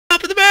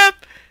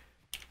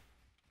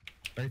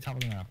Very top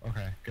of the map.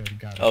 Okay, good,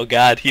 got it. Oh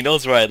god, he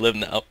knows where I live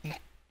now.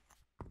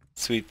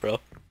 Sweet, bro.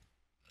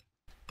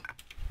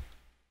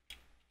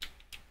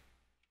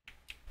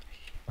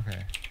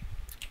 Okay,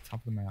 top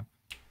of the map.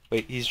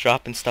 Wait, he's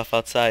dropping stuff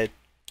outside.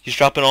 He's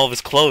dropping all of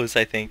his clothes,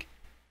 I think.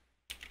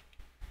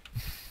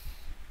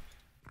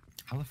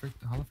 How the frick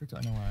do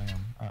I know where I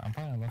am? I'm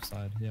probably on the left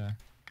side, yeah.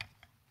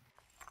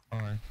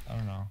 Alright, I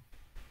don't know.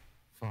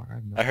 Fuck, I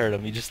have no I heard clue.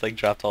 him. He just like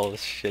dropped all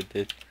this shit,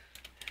 dude.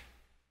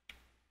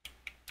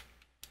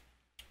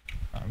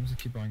 I'm just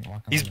keep going,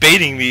 walking. He's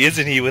baiting me,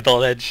 isn't he, with all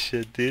that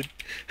shit, dude?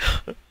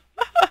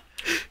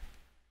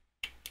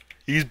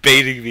 He's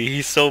baiting me.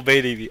 He's so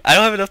baiting me. I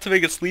don't have enough to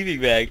make a sleeping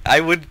bag.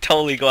 I would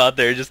totally go out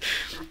there and just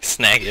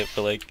snag it,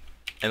 but like,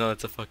 I know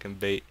it's a fucking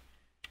bait.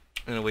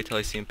 I'm gonna wait till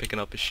I see him picking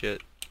up his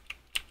shit.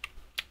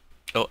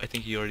 Oh, I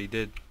think he already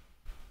did.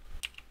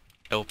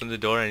 I opened the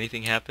door.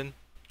 Anything happen?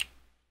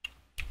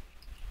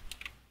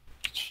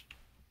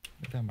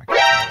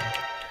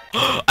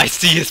 I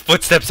see his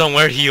footsteps on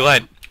where he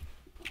went.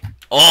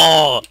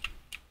 Oh!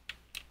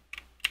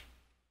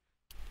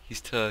 He's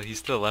to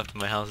the left of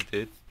my house,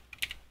 dude.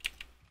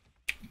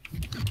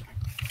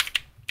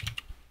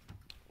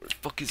 Where the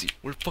fuck is he?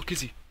 Where the fuck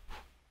is he?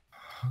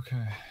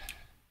 Okay.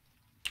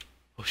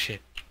 Oh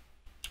shit.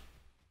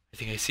 I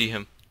think I see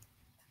him.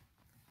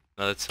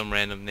 No, that's some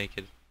random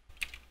naked.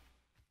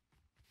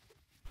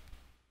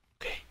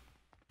 Okay.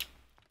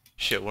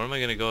 Shit, where am I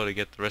gonna go to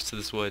get the rest of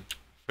this wood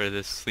for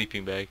this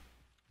sleeping bag?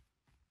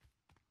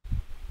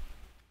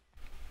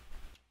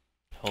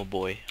 Oh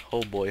boy,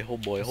 oh boy, oh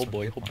boy, oh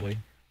boy, oh boy.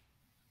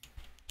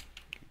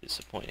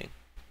 Disappointing.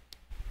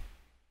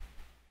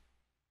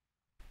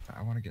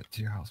 I want to get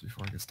to your house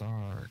before it gets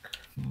dark.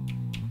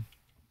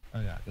 Oh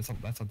yeah, that's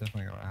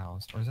definitely a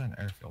house. Or is that an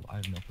airfield? I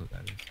have no clue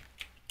what that is.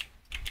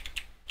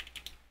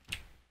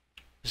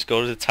 Just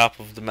go to the top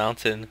of the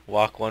mountain,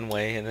 walk one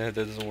way, and then if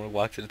that doesn't work,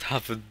 walk to the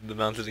top of the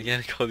mountain again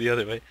and go the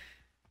other way.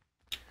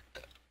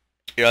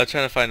 Here, I'm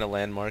trying to find a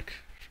landmark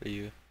for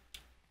you.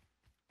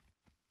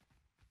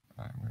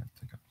 Alright, I'm gonna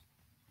take up.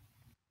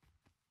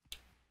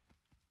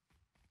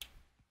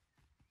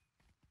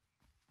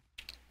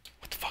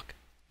 What the fuck?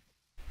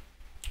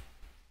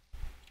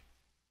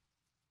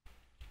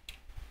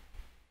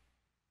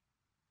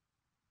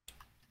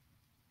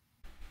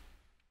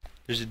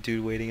 There's a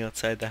dude waiting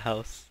outside the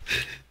house.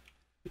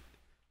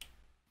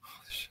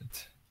 Oh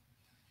shit.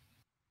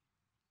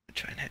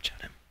 Try and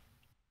headshot him.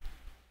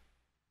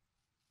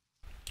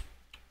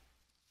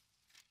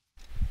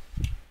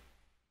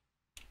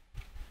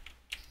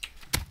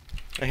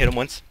 I hit him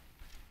once.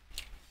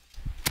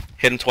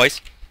 Hit him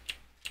twice.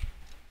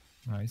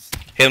 Nice.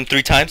 Hit him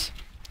 3 times.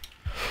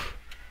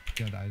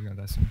 He's gonna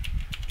die soon.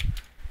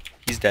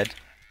 He's dead.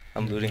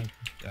 I'm You're looting. dead.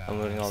 Yeah, I'm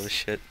looting all nice. this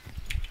shit.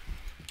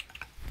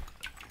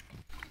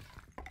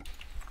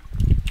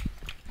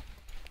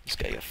 This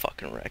guy got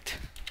fucking wrecked.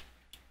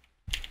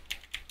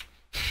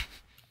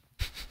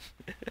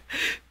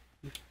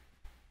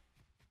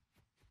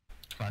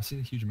 Oh, I see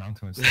the huge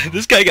mountain.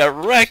 This guy got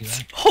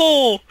wrecked.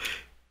 Oh!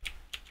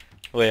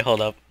 Wait,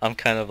 hold up. I'm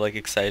kind of like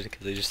excited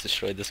because I just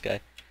destroyed this guy.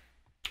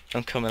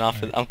 I'm coming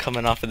off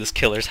of this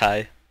killer's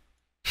high.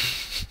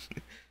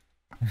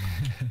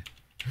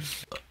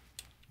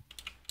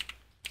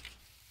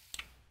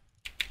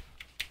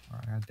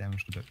 Alright, I got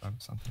damaged a bit by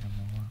something. I don't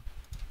know what.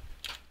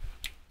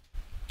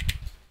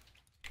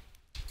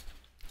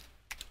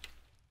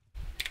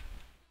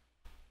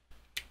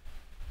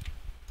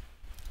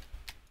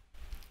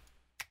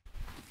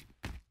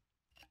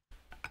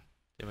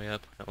 Damn, I gotta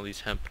plant all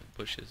these hemp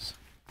bushes.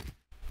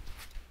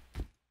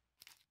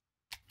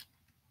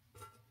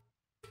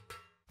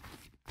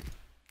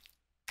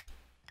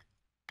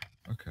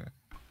 Okay.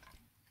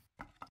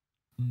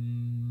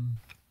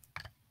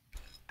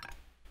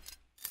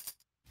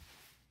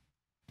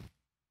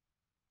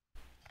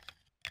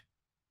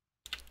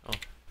 Oh,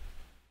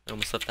 I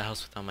almost left the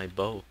house without my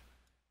bow.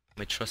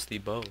 My trusty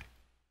bow.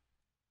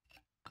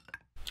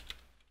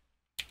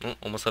 Oh,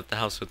 almost left the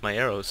house with my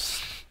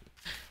arrows.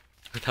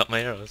 Without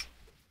my arrows.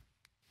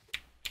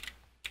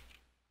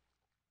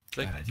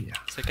 Bad idea.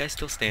 Is that guy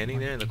still standing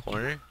there in the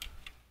corner?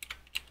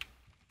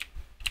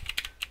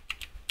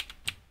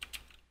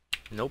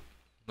 Nope.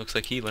 Looks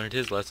like he learned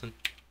his lesson.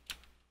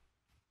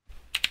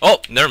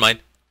 Oh, never mind.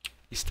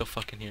 He's still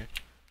fucking here.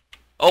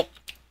 Oh!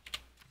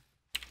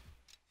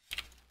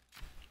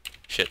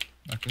 Shit.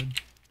 Not good.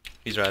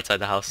 He's right outside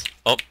the house.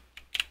 Oh!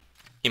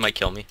 He might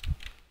kill me.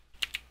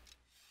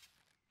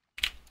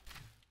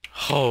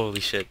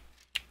 Holy shit.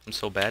 I'm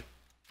so bad.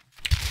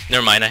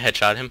 Never mind, I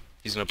headshot him.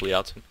 He's gonna bleed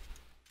out soon.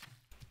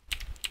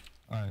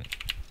 Alright.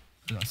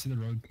 I see the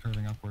road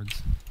curving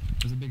upwards.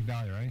 There's a big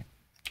valley, right?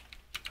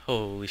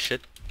 Holy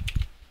shit.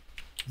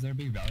 Is there a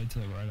big valley to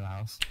the right of the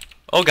house?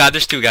 Oh god,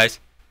 there's 2 guys.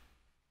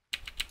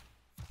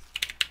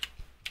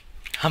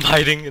 I'm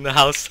hiding in the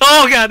house.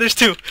 Oh god, there's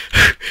 2!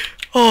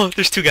 Oh,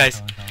 there's 2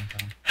 guys.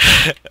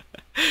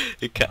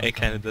 It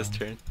kind of does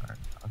turn. Alright.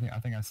 I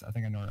think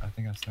I know where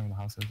the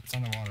house is. It's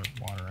on the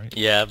water, right?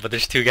 Yeah, but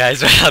there's 2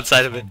 guys right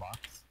outside of it.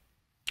 Box.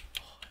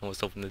 I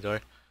almost opened the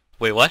door.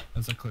 Wait, what?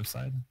 There's a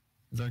cliffside.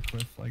 Is there a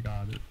cliff like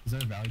is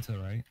there a valley to the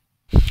right?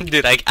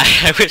 Dude,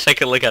 I wish I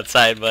could look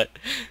outside, but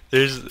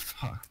there's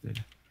Fuck,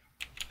 dude.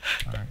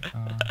 Alright,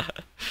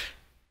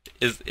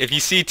 if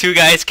you see two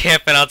guys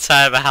camping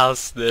outside of a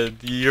house, then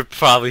you're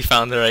probably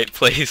found the right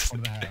place.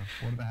 what do they have?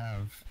 What do they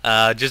have?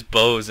 Just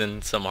bows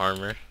and some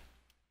armor.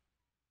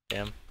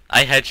 Damn.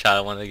 I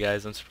headshot one of the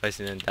guys. I'm surprised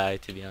he didn't die,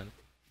 to be honest.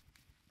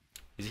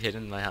 Is he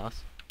hidden in my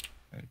house?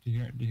 Do you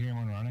hear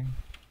anyone running?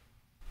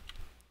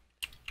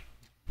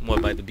 What,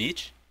 by the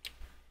beach?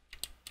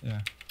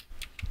 Yeah.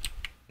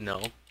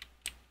 No.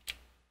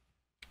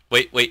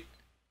 Wait.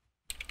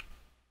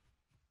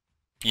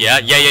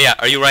 Yeah.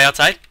 Are you right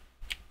outside?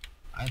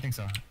 I think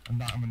so. I'm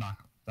gonna knock.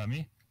 Is that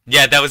me?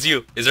 Yeah, that was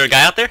you. Is there a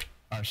guy out there?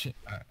 Oh shit.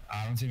 I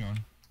don't see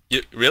anyone.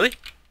 You really?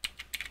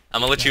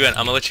 I'm gonna let you in.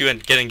 I'm gonna let you in.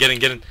 Get in.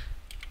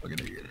 Look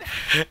at it.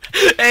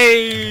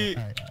 Hey!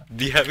 Alright,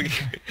 Do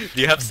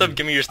you have stuff?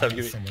 Give me your stuff.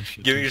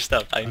 Give me your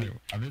stuff.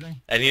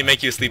 Everything? I need to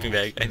make you a sleeping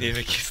bag.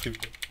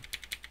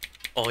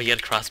 Oh, you had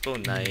a crossbow?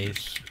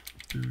 Nice.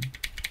 Dude.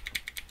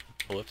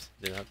 Oh, whoops.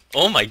 Did not.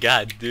 Oh my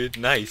god, dude.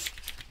 Nice.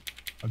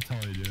 I'm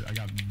telling you, dude. I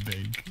got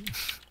big.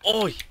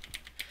 Oh!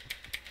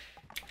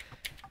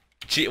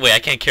 Gee, wait, I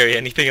can't carry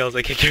anything else.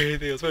 Wait.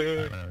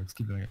 Alright, let's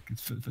keep doing it.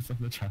 Let's put stuff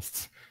in the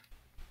chests.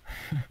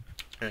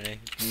 Alright,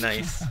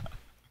 nice.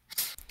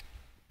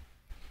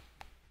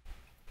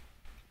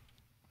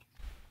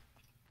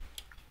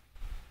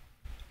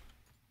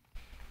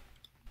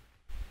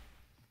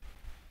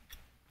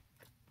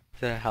 Is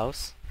that a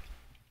house?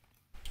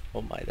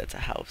 Oh my, that's a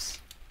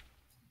house.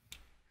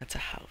 That's a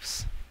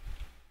house.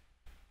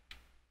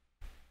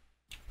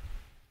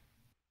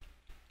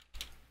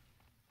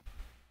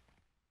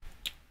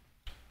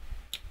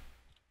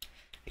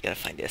 I gotta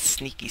find a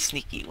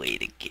sneaky way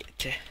to get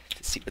to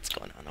see what's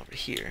going on over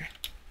here.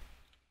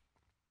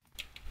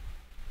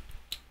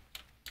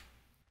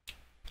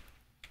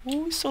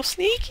 Ooh, so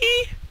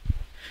sneaky!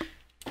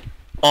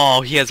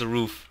 Oh, he has a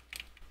roof.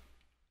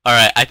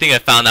 Alright, I think I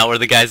found out where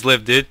the guys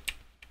live, dude.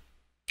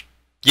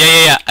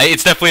 Yeah.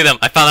 It's definitely them.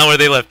 I found out where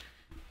they live.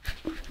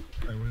 Wait,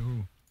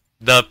 who?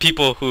 The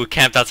people who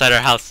camped outside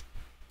our house.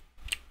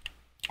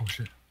 Oh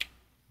shit.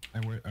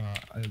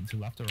 To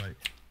left or right?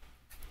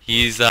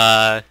 He's,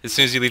 as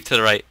soon as you leave to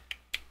the right.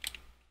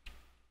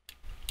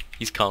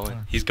 He's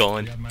going. He's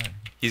going.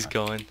 He's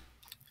going.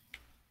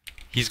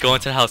 He's going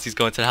to the house. He's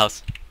going to the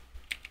house.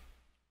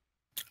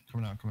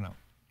 Coming out.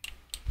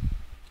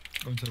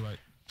 Going to the right.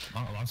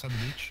 Alongside the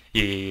beach?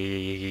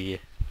 Yeah.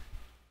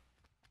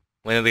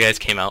 One of the guys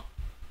came out.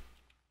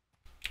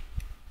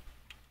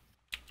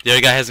 The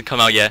other guy hasn't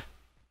come out yet.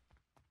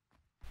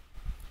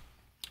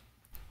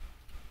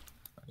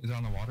 Is it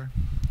on the water?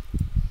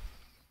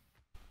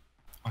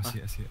 Oh, I see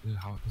it. There's a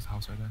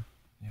house right there.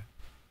 Yeah.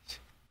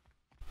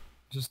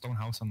 Just stone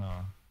house on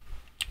the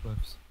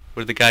cliffs.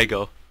 Where'd the guy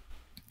go?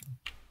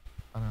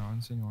 I don't know, I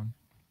don't see anyone.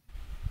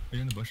 Are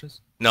you in the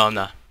bushes? No, I'm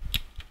not.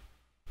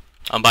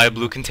 I'm by a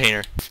blue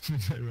container. What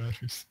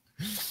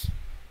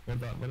are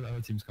the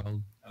other teams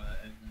called?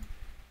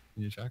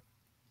 Can you check?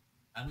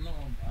 I don't know.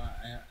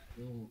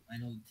 I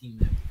know the team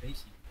that we're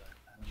facing, but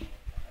I don't know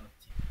about other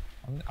team.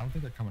 I don't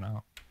think they're coming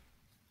out.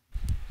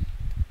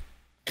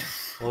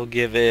 We'll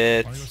give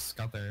it. Wanna go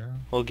scout the area?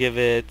 We'll give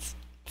it.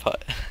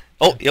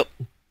 Oh, yep.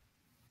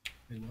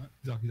 Wait, what?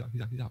 He's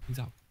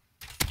out.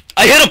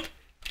 I hit him!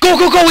 Go!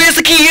 He has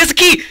the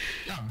key!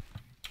 Yeah.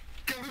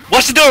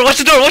 Watch the door!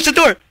 Cover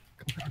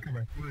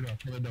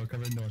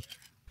the door.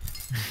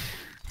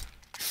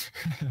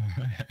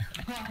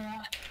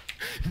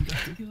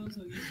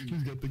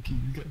 He's got the key.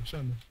 He's got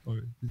Sean. Oh,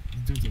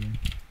 he's doing something.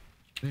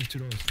 There's 2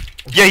 doors.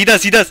 Oh, Yeah, he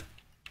does.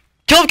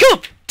 Kill him!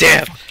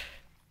 Damn!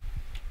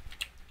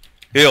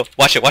 Yo,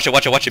 watch it. There's a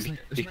friend here.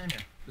 There's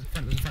a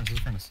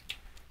furnace.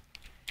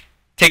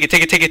 Take it.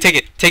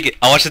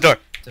 I'll watch the door.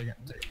 Take it.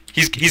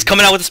 He's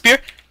coming out with a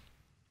spear?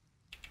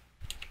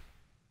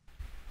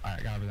 Alright,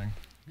 I got everything.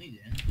 No, you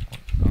didn't.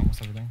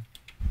 Almost everything.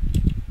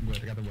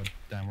 Good, I got the wood.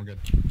 Damn, we're good.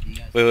 You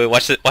guys. Wait,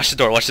 watch the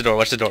door.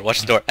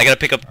 I gotta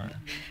pick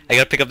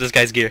up this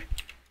guy's gear.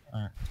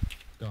 Alright,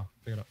 go.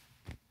 Pick it up.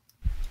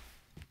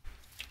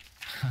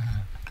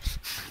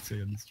 So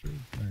yeah, this true.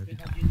 Wait,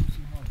 how'd you lose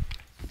some health?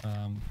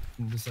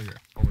 Just like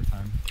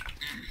overtime.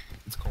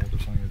 It's cold or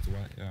something, it's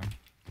wet, yeah.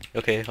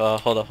 Okay,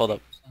 hold up.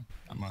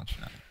 Not much,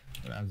 yeah.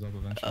 It adds up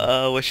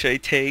eventually. What should I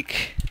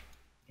take?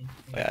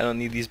 Wait, I don't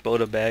need these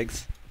Boda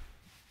bags.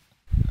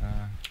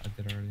 I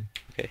did already.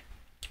 Okay.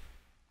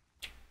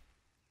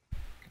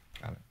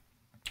 Got it.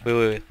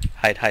 Wait.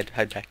 Hide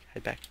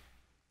back.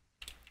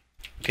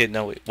 Okay,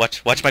 no, wait.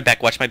 Watch my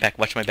back. Alright. Check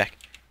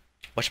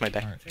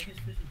his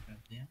fishing trap,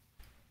 yeah?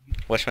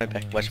 Watch my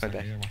back. Yeah, watch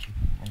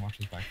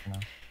his back for now.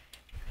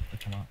 They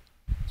come out.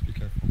 Just be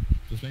careful.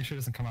 Just make sure it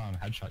doesn't come out and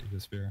headshot you with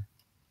a spear.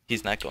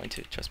 He's not going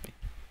to, trust me.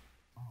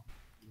 Oh,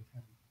 you're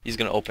kind He's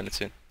gonna open it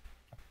soon.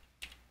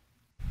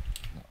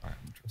 No, alright,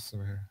 I'm just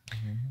over here.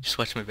 Just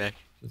watch my back.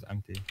 Just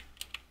empty.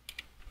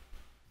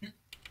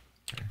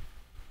 Okay.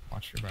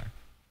 Watch your back.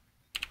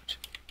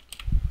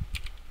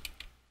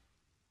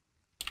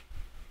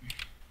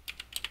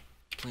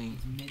 playing.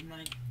 It's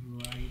midnight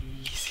Friday.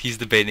 He's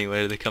debating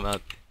whether to come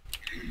out.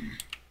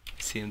 I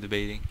see him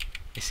debating.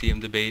 I see him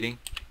debating.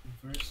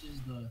 Versus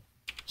the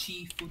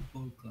Chi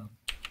Football Club.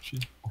 You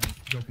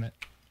open it.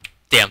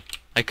 Damn,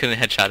 I couldn't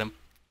headshot him.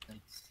 Like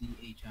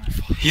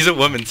CHI. He's a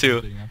woman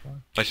too. Beating up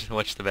on?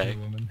 Watch the You're a bag.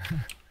 woman.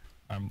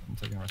 I'm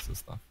taking the rest of the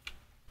stuff.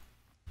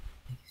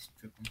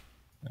 Strip him.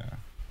 Yeah.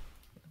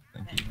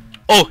 Thank you.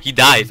 Oh, he He's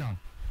died. down.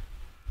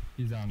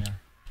 He's down, yeah.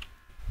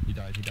 He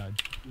died.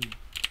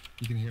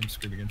 You can hear him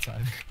screaming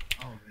inside.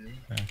 Oh, really?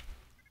 Yeah.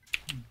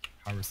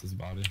 Harvest his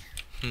body.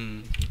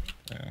 Hmm.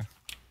 Yeah.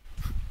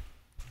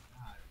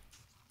 God.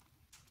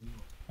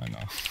 I know.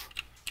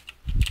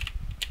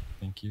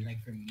 Thank you.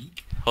 Like for me?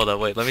 Hold up,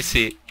 wait. Let me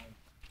see.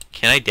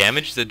 Can I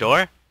damage the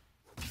door?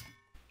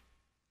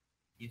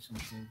 Give some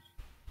clothes.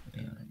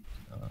 Yeah.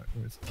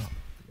 Where's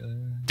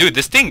Dude,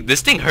 this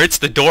thing hurts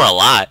the door a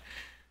lot.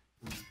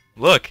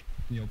 Look,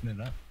 Can you open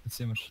it up? Let's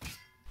see how much.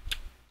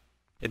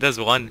 it does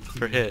 1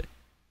 per hit.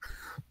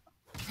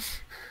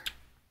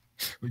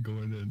 We're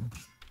going in.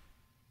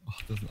 Oh,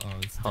 it doesn't. Oh,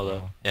 it's. Hold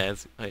up. Yeah,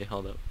 wait,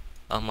 hold up.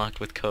 Unlock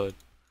with code.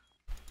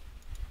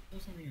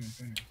 What's on your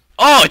furnace?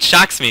 Oh, it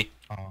shocks me.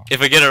 Oh,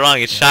 If I get it wrong,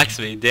 it shocks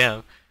me.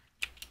 Damn.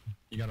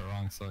 you got it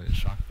wrong, so it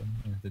shocked them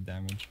and it did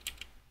damage.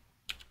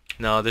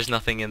 No, there's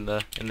nothing in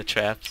the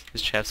traps.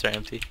 His traps are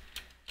empty.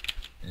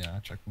 Yeah, I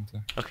checked them too.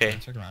 Okay. Yeah,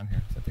 check around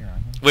here. Is that thing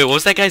around here? Wait, what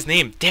was that guy's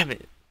name? Damn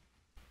it.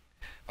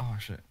 Oh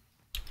shit.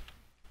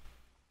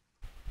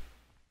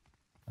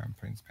 I'm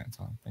putting his pants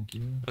on. Thank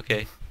you.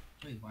 Okay.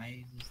 Wait,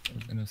 why is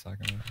this In a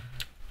second.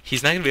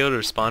 He's not gonna be able to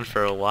respond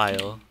for a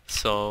while,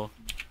 so.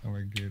 And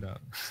we're geared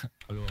up.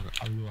 I'll go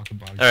walk the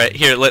body. All right,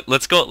 here.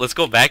 Let's go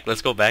back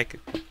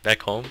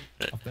home.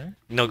 Up there?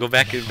 No, go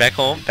back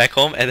home,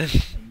 and then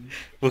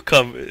we'll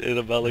come in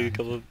about like a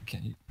couple. Of...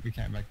 We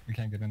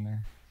can't get in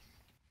there.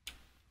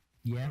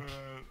 Yeah.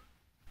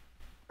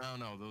 I don't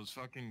know, those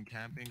fucking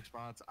camping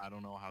spots, I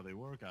don't know how they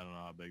work, I don't know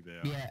how big they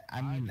are. Yeah,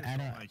 I mean, just I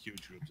don't don't. like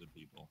huge groups of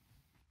people.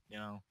 You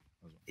know?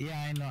 Yeah,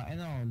 I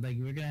know. Like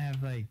we're gonna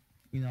have like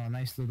a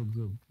nice little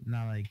group,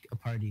 not like a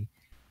party.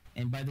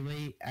 And by the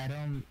way,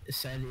 Adam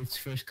said it's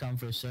first come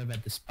first serve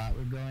at the spot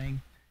we're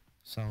going,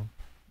 so.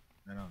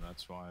 I know,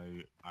 that's why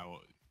I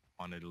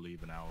wanted to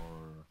leave an hour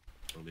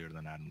earlier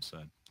than Adam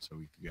said, so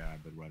we could grab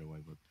it right away,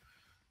 but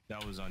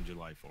that was on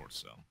July 4th,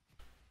 so.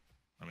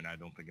 I mean, I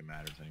don't think it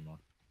matters anymore.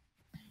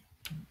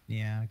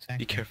 Yeah, exactly.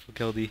 Be careful,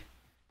 Geldy.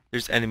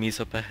 There's enemies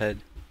up ahead.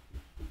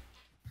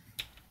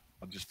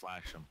 I'll just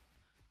flash them.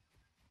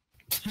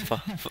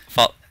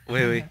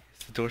 Wait.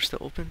 Is the door still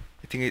open?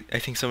 I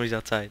think somebody's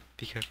outside.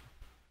 Be careful.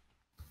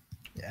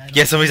 Yeah, I don't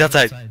Yeah, somebody's think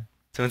outside.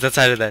 it's Someone's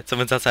outside of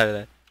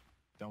that.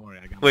 Don't worry,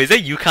 I got Wait, is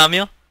that you,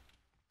 Camille?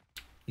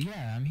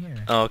 Yeah, I'm here.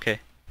 Oh, okay.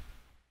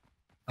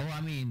 Oh,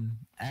 I mean,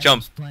 Adam's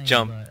Jump. playing,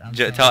 Jump. but I'm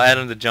Tell telling you-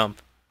 Adam to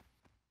jump.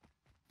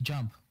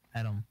 Jump,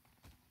 Adam.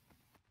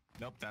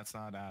 Nope, that's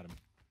not Adam.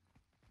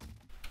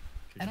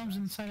 Kick Adam's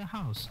his inside a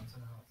house.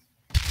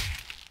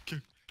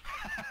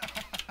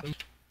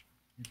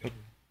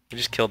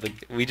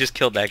 We just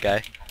killed that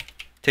guy.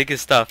 Take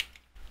his stuff.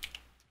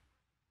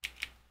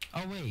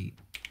 Oh wait,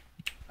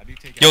 ass. I do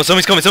take Yo, it.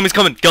 somebody's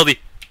coming, Geldy.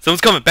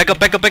 Someone's coming. Back up.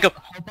 how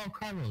about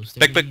Carlos?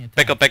 They're getting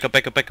Back up.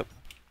 attacked.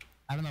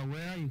 I don't know,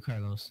 where are you,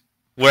 Carlos?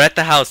 We're at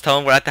the house. Tell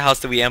him we're at the house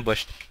that we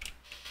ambushed.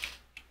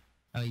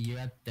 Oh,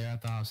 they're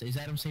at the house. Is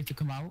Adam safe to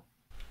come out?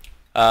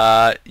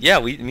 Yeah,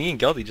 me and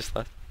Geldy just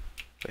left.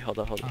 Wait, hold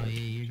on. Oh yeah,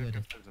 you're Check good.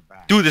 if there's a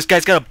back. Dude, this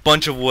guy's got a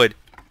bunch of wood.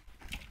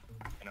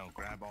 You know,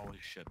 grab all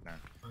his shit, man.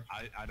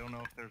 I don't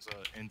know if there's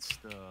a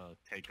insta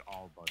take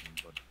all button,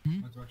 but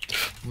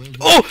Where's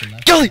Oh, the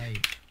left, Kelly!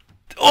 right?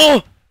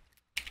 Oh!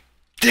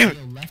 Damn it!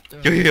 Yo, left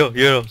or Yo. right of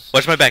the house?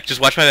 Watch my back.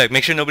 Just watch my back.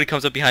 Make sure nobody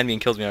comes up behind me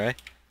and kills me,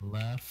 alright?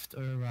 Left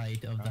or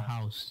right of the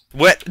house?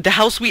 What? The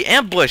house we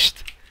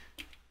ambushed!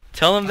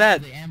 Tell him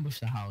that. They ambushed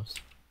the house.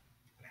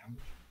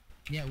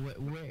 Yeah, where?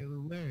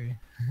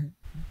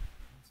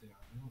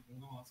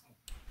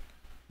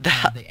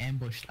 They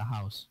ambushed the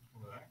house.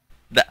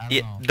 I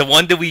don't know. The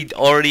one that we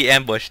already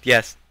ambushed,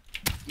 yes.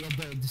 Yeah,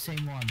 the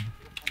same one.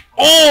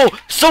 Oh!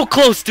 So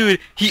close, dude!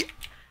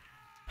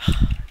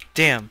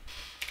 Damn.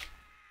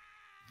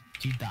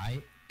 Did you die?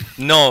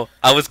 No,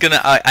 I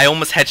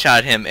almost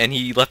headshot him and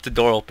he left the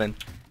door open.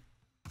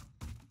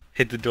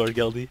 Hit the door,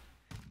 Geldy.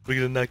 We're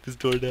gonna knock this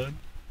door down.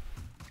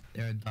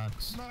 There are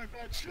ducks. knock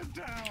that shit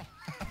down.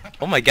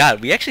 Oh my god,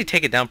 we actually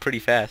take it down pretty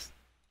fast.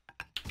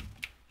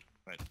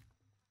 Right.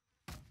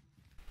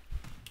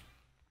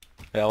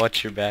 Yeah,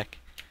 watch your back.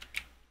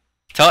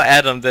 Tell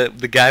Adam that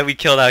the guy we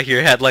killed out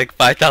here had like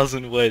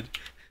 5,000 wood.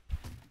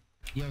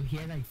 Yo, he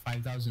had like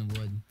 5,000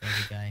 wood. The other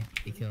guy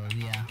they killed.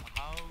 Yeah.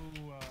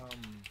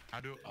 How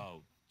do?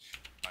 Oh,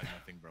 my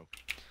thing broke.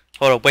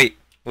 Hold up, wait,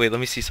 let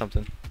me see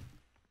something.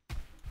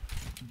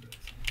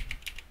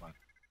 What?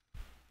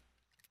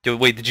 Dude,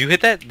 wait, did you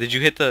hit that? Did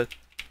you hit the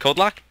code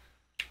lock?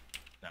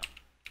 No.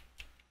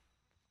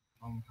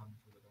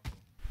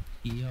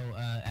 Yo,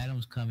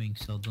 Adam's coming,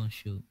 so don't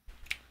shoot.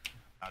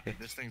 How dude,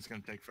 this thing's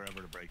gonna take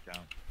forever to break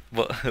down.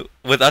 Well,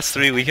 with us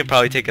three, we can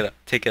probably take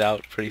it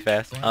out pretty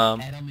fast.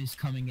 Adam is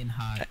coming in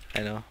hot.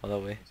 I know. Hold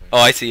on, wait. Oh,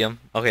 I see him.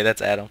 Okay,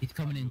 that's Adam. He's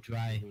coming in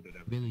dry,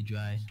 really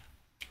dry.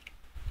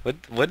 What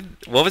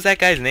was that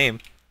guy's name?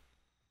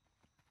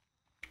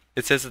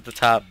 It says at the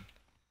top.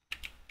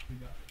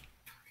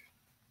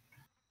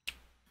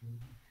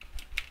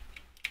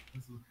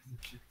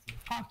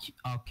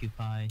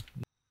 Occupy.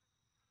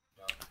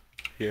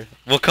 Here,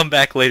 we'll come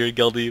back later,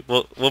 Gildy.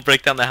 We'll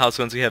break down the house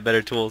once we have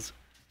better tools.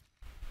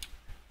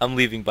 I'm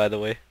leaving, by the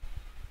way.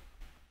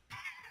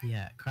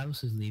 Yeah,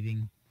 Carlos is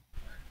leaving.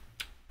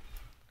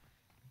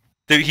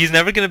 Dude, he's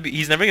never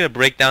gonna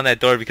break down that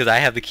door because I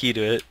have the key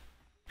to it.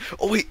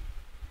 Oh wait,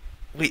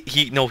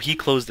 he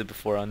closed it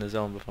before on his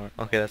own before.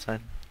 Okay, that's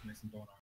fine.